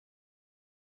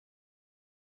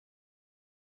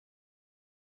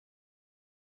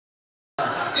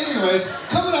anyways,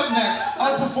 coming up next,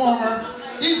 our performer.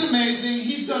 He's amazing.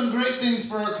 He's done great things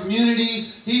for our community.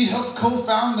 He helped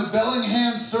co-found the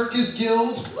Bellingham Circus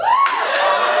Guild.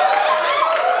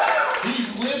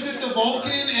 He's lived at the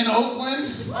Vulcan in Oakland.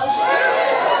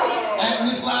 And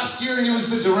this last year, he was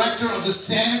the director of the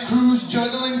Santa Cruz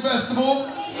Juggling Festival.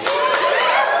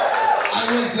 I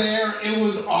was there. It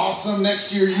was awesome.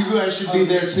 Next year, you guys should be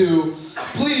there too.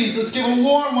 Please, let's give a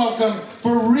warm welcome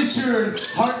for Richard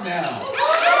Hartnell.